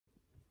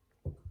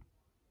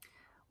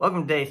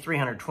Welcome to day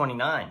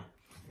 329.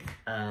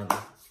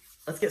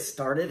 Let's get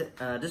started.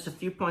 Just a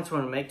few points I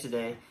want to make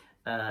today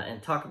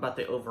and talk about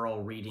the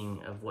overall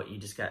reading of what you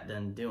just got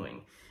done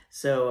doing.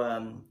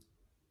 So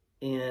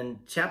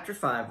in chapter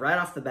 5, right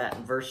off the bat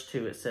in verse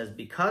 2, it says,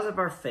 "Because of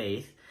our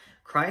faith,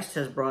 Christ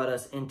has brought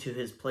us into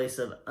his place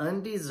of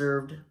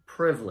undeserved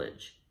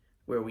privilege,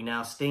 where we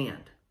now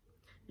stand.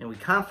 And we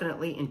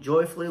confidently and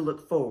joyfully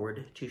look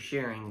forward to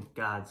sharing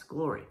God's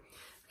glory."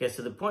 Okay,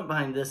 so the point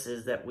behind this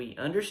is that we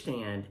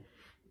understand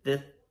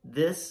that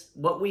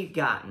what we've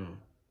gotten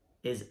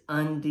is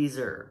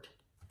undeserved.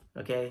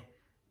 Okay?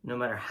 No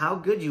matter how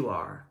good you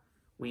are,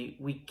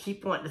 we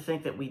keep wanting to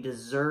think that we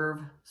deserve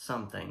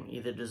something,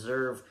 either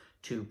deserve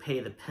to pay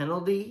the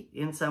penalty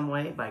in some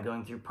way by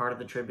going through part of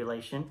the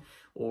tribulation,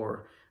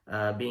 or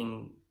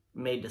being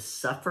made to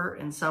suffer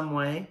in some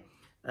way,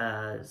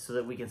 so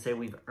that we can say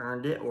we've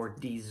earned it or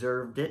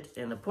deserved it.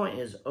 And the point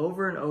is,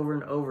 over and over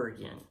and over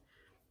again,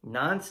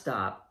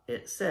 nonstop,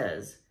 it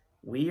says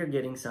we are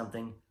getting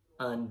something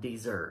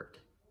undeserved.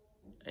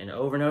 And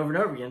over and over and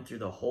over again, through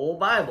the whole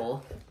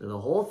Bible, through the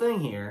whole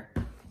thing here,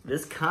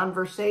 this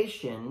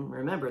conversation,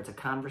 remember, it's a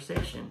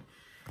conversation.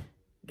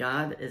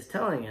 God is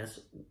telling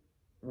us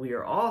we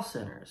are all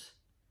sinners.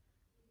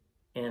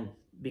 And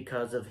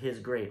because of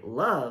his great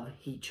love,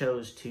 he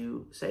chose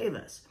to save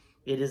us.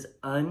 It is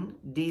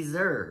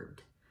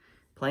undeserved.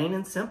 Plain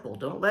and simple.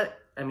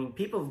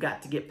 People have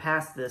got to get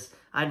past this,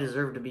 I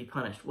deserve to be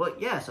punished. Well,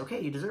 yes, okay,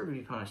 you deserve to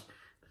be punished.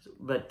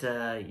 But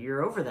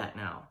you're over that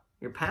now.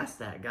 You're past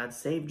that. God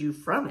saved you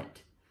from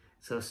it.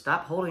 So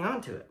stop holding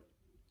on to it.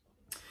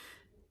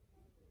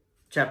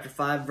 Chapter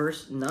 5,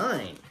 verse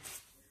 9.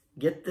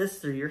 Get this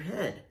through your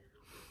head.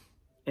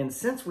 "And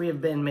since we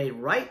have been made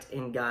right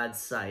in God's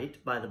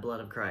sight by the blood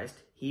of Christ,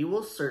 he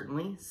will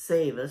certainly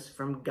save us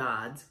from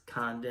God's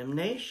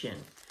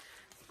condemnation."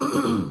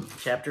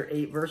 Chapter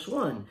 8, verse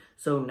 1.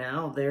 "So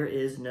now there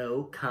is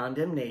no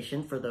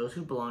condemnation for those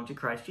who belong to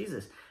Christ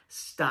Jesus."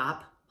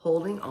 Stop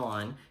holding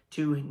on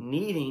to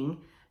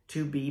needing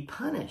to be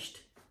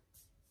punished.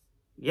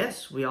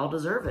 Yes, we all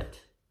deserve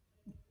it.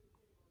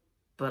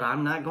 But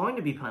I'm not going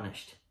to be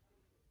punished.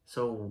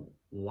 So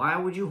why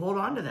would you hold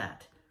on to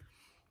that?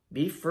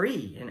 Be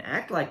free and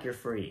act like you're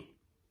free.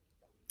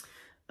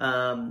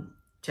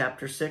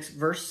 Chapter 6,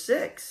 verse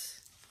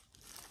 6.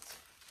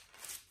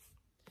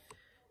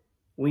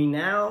 We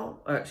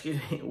know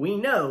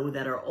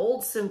that our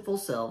old sinful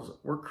selves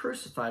were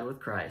crucified with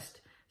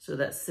Christ so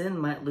that sin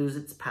might lose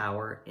its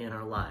power in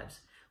our lives.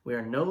 We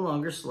are no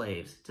longer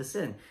slaves to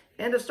sin.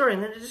 End of story.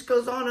 And then it just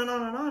goes on and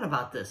on and on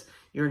about this.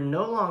 You're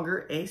no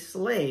longer a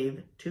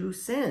slave to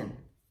sin.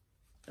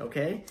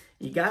 Okay?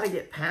 You got to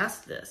get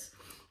past this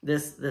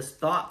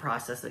thought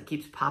process that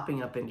keeps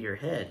popping up into your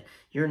head.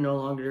 You're no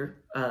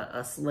longer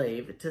a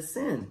slave to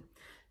sin.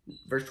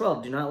 Verse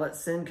 12, "Do not let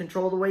sin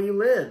control the way you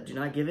live. Do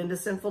not give in to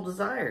sinful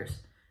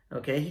desires."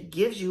 Okay? He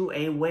gives you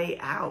a way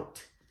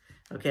out.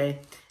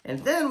 Okay?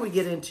 And then we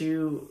get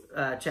into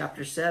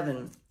chapter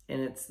 7,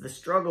 and it's the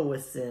struggle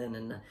with sin,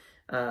 and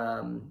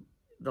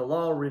the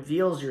law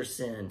reveals your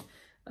sin.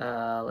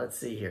 Let's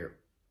see here.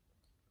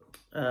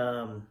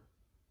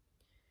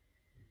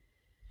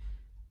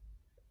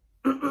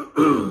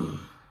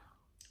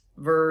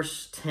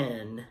 Verse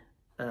 10.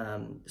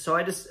 In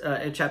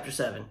chapter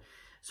 7.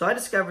 "So I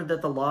discovered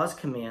that the law's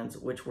commands,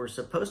 which were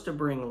supposed to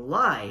bring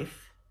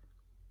life,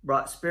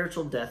 brought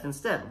spiritual death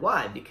instead."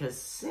 Why? Because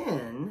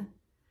sin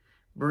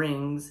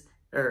brings,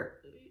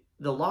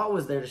 the law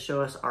was there to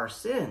show us our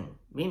sin,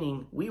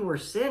 meaning we were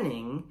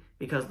sinning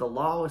because the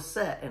law was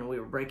set and we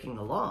were breaking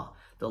the law.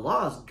 The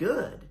law is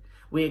good.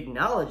 We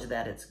acknowledge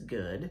that it's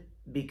good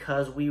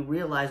because we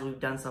realize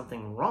we've done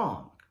something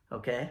wrong,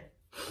 okay?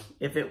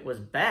 If it was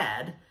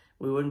bad,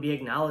 we wouldn't be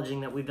acknowledging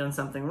that we've done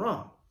something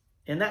wrong.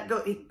 And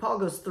Paul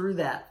goes through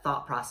that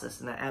thought process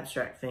and that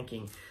abstract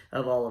thinking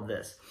of all of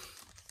this.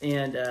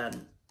 And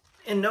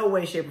in no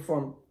way, shape, or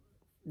form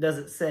does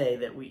it say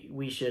that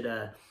we should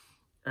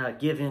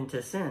give in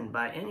to sin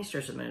by any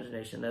stretch of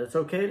imagination, that it's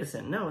okay to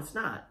sin. No, it's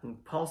not.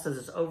 And Paul says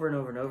this over and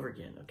over and over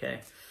again,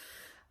 okay?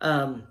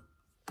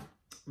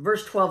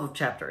 Verse 12 of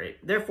chapter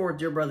 8. "Therefore,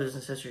 dear brothers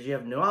and sisters, you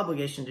have no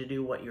obligation to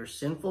do what your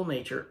sinful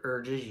nature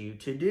urges you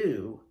to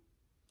do.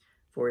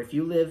 For if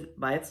you live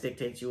by its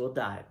dictates, you will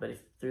die. But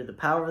if through the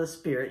power of the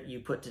Spirit you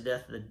put to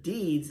death the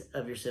deeds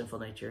of your sinful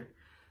nature,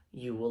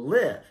 you will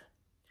live.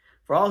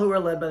 For all who are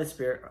led by the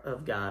Spirit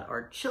of God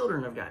are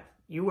children of God."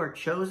 You are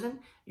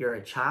chosen. You're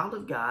a child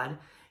of God.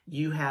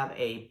 You have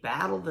a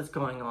battle that's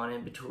going on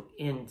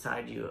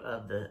inside you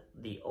of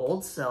the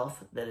old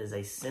self that is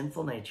a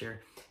sinful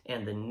nature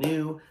and the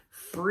new,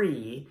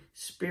 free,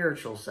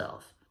 spiritual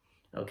self.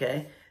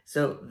 Okay?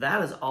 So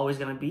that is always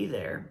going to be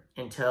there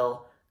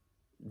until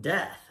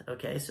death.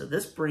 Okay? So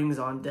this brings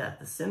on death.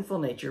 The sinful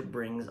nature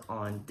brings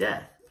on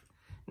death.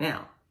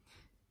 Now,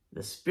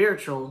 the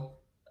spiritual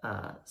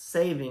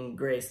saving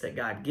grace that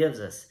God gives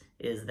us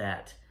is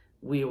that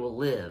we will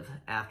live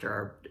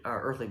after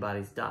our earthly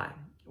bodies die.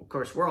 Of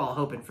course, we're all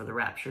hoping for the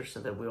rapture so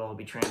that we'll all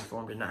be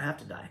transformed and not have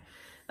to die.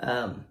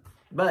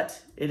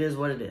 But it is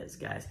what it is,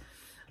 guys.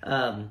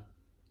 One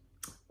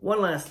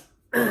last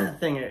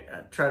thing,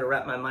 I try to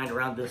wrap my mind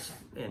around this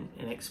and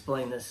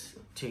explain this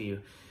to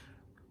you.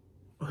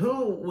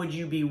 Who would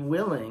you be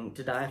willing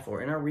to die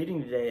for? In our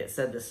reading today, it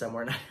said this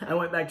somewhere, and I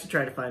went back to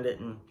try to find it,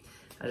 and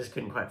I just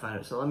couldn't quite find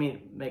it. So let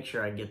me make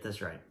sure I get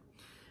this right.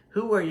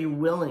 Who are you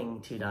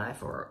willing to die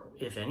for,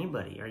 if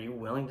anybody? Are you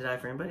willing to die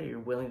for anybody? Are you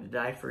willing to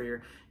die for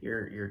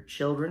your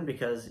children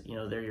because, you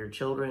know, they're your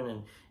children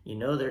and you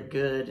know they're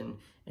good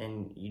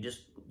and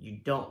you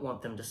don't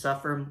want them to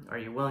suffer? Are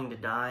you willing to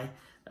die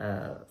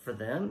for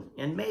them?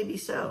 And maybe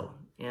so.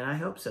 And I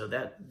hope so.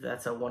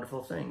 That's a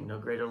wonderful thing. No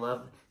greater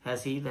love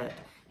has he that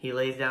he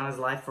lays down his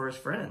life for his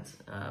friends.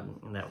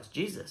 And that was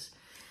Jesus.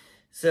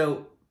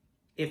 So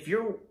if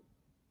you're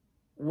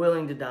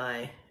willing to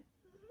die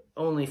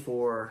only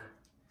for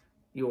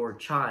your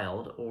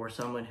child or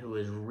someone who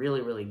is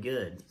really, really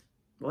good,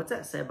 what's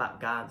that say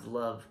about God's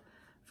love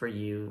for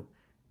you?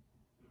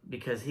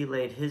 Because he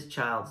laid his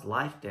child's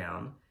life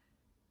down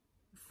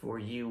for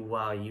you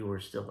while you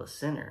were still a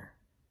sinner.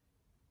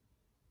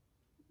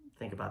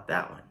 Think about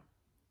that one.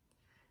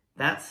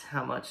 That's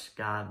how much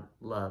God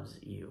loves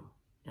you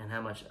and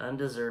how much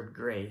undeserved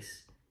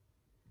grace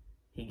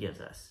he gives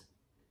us.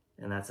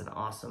 And that's an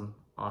awesome,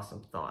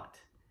 awesome thought.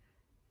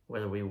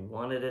 Whether we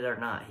wanted it or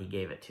not, he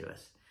gave it to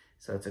us.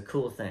 So it's a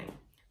cool thing.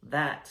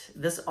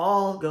 This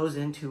all goes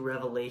into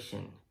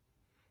Revelation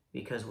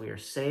because we are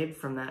saved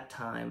from that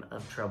time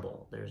of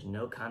trouble. There's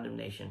no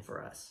condemnation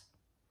for us.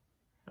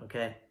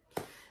 Okay?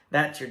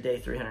 That's your day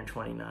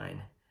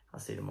 329. I'll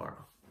see you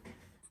tomorrow.